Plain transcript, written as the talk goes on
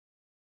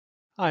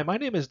Hi, my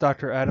name is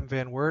Dr. Adam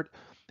Van Wert,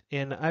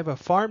 and I have a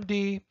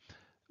PharmD,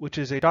 which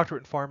is a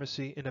doctorate in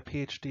pharmacy, and a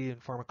PhD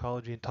in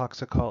pharmacology and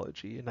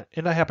toxicology,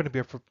 and I happen to be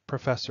a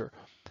professor.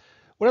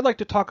 What I'd like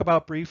to talk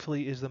about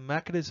briefly is the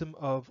mechanism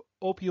of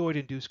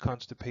opioid-induced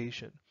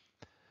constipation.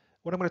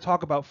 What I'm going to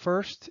talk about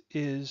first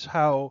is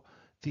how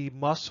the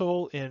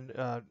muscle and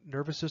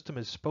nervous system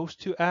is supposed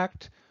to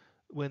act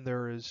when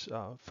there is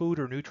food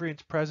or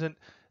nutrients present,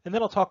 and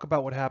then I'll talk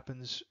about what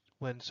happens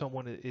when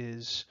someone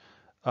is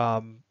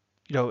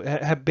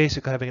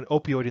basically having an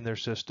opioid in their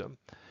system.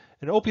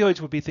 And opioids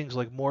would be things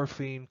like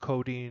morphine,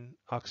 codeine,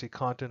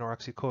 OxyContin or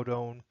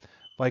oxycodone,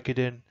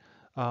 Vicodin,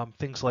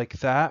 things like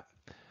that.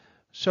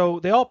 So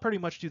they all pretty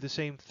much do the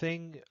same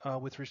thing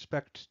with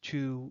respect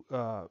to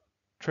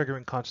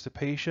triggering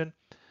constipation.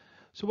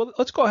 So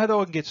let's go ahead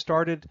though and get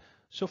started.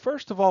 So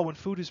first of all, when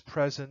food is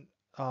present,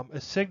 a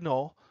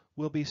signal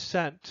will be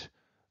sent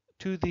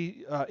to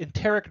the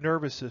enteric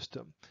nervous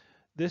system.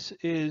 This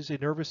is a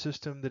nervous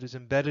system that is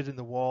embedded in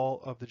the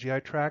wall of the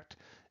GI tract.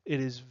 It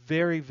is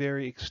very,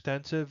 very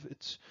extensive.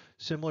 It's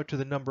similar to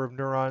the number of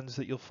neurons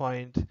that you'll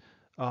find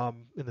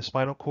in the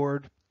spinal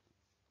cord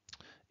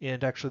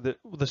and actually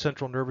the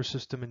central nervous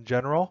system in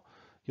general.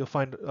 You'll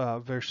find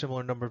a very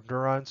similar number of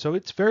neurons. So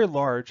it's very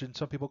large, and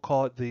some people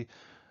call it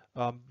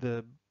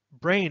the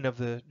brain of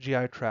the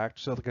GI tract,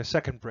 so like a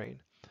second brain.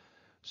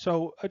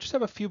 So I just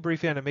have a few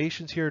brief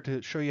animations here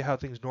to show you how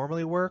things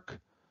normally work.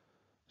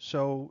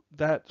 So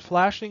that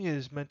flashing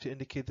is meant to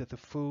indicate that the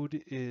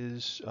food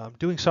is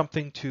doing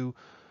something to,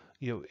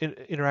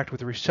 interact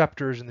with the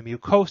receptors in the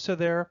mucosa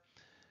there.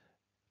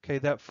 Okay,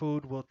 that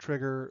food will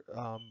trigger,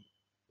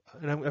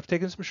 and I've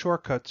taken some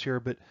shortcuts here,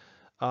 but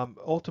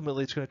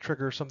ultimately it's going to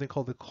trigger something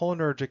called the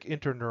cholinergic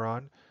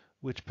interneuron,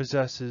 which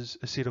possesses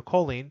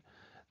acetylcholine.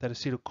 That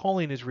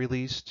acetylcholine is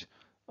released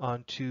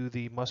onto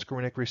the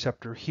muscarinic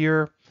receptor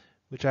here,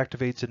 which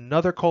activates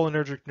another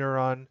cholinergic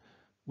neuron,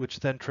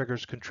 which then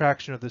triggers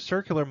contraction of the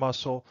circular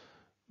muscle,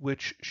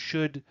 which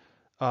should,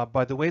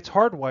 by the way it's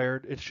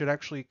hardwired, it should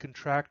actually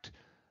contract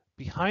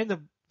behind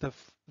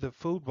the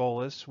food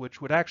bolus,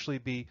 which would actually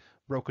be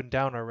broken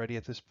down already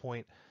at this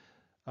point,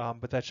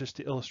 but that's just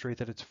to illustrate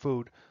that it's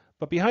food.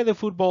 But behind the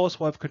food bolus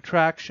we'll have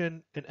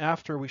contraction, and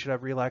after we should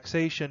have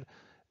relaxation,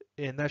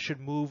 and that should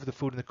move the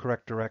food in the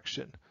correct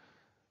direction.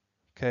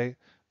 Okay,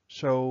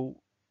 so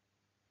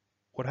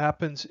what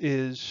happens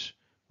is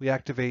we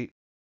activate,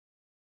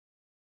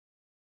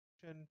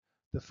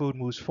 the food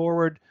moves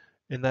forward,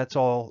 and that's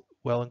all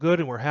well and good,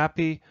 and we're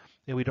happy,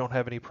 and we don't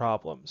have any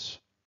problems.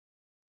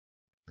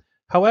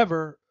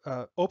 However,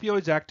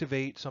 opioids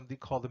activate something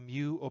called the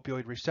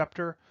mu-opioid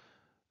receptor.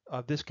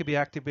 This can be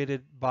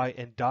activated by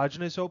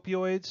endogenous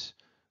opioids,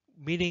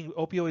 meaning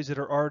opioids that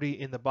are already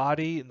in the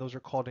body, and those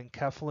are called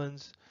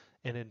enkephalins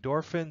and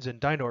endorphins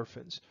and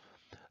dynorphins.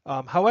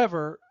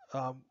 However,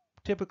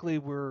 typically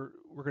we're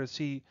going to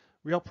see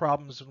real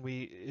problems when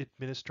we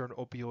administer an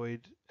opioid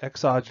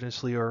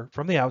exogenously or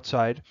from the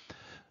outside.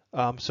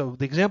 So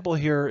the example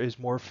here is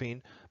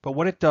morphine, but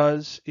what it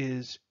does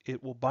is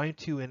it will bind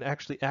to and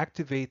actually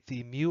activate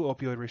the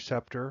mu-opioid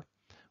receptor,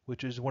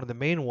 which is one of the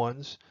main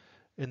ones,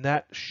 and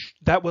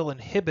that will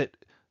inhibit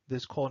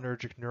this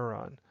cholinergic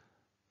neuron.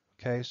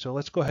 Okay, so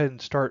let's go ahead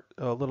and start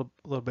a little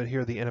bit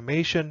here, the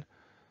animation.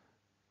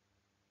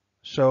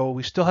 So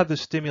we still have the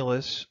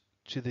stimulus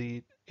to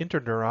the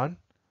interneuron.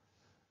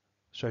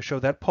 So I show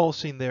that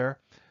pulsing there,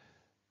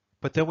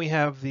 but then we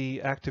have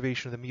the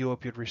activation of the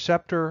mu-opioid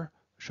receptor,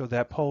 show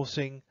that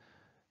pulsing,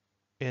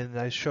 and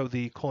I show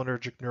the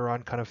cholinergic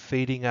neuron kind of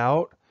fading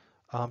out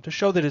to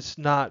show that it's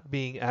not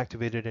being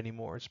activated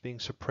anymore. It's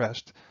being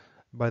suppressed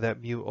by that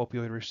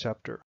mu-opioid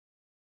receptor.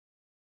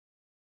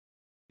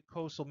 The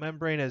mucosal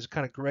membrane is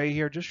kind of gray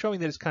here, just showing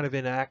that it's kind of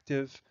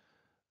inactive.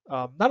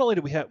 Not only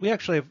do we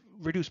actually have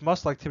reduced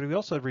muscle activity, we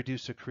also have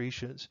reduced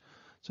secretions.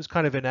 So it's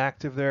kind of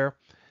inactive there.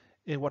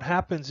 And what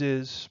happens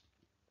is,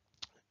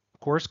 of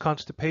course,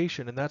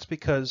 constipation, and that's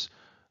because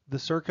the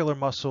circular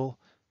muscle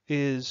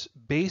is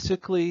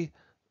basically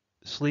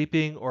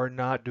sleeping or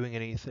not doing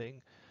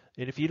anything.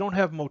 And if you don't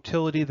have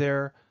motility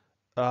there,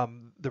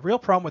 the real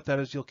problem with that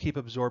is you'll keep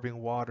absorbing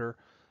water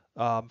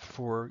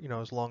for,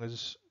 as long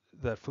as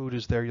that food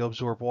is there, you'll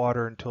absorb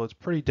water until it's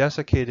pretty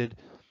desiccated,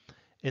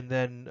 and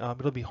then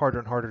it'll be harder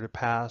and harder to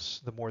pass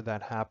the more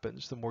that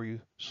happens, the more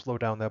you slow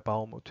down that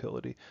bowel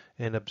motility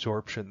and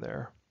absorption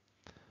there.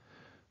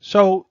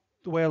 So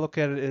the way I look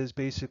at it is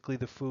basically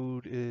the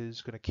food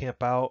is going to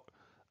camp out,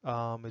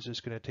 is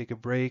just going to take a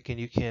break, and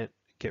you can't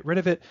get rid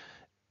of it.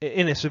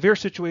 In a severe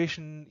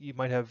situation, you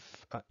might have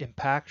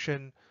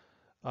impaction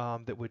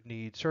that would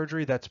need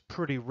surgery. That's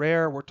pretty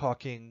rare. We're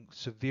talking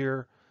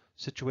severe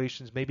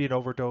situations, maybe an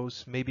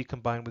overdose, maybe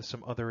combined with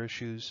some other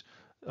issues,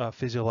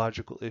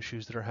 physiological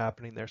issues that are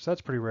happening there. So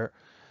that's pretty rare.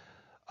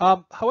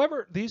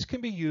 However, these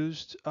can be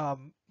used,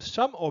 some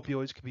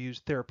opioids can be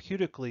used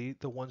therapeutically,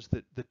 the ones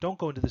that don't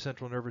go into the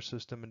central nervous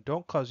system and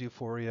don't cause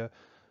euphoria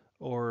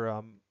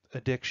or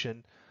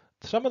addiction.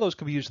 Some of those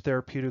can be used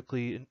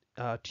therapeutically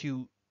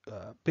to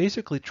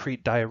basically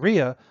treat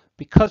diarrhea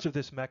because of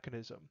this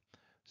mechanism.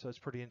 So it's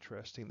pretty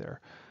interesting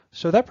there.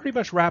 So that pretty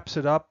much wraps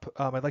it up.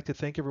 I'd like to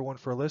thank everyone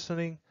for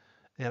listening,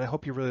 and I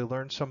hope you really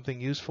learned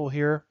something useful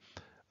here.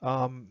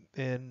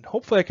 And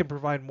hopefully I can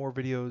provide more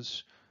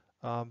videos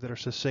that are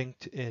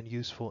succinct and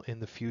useful in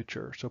the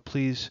future. So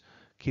please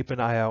keep an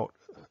eye out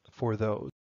for those.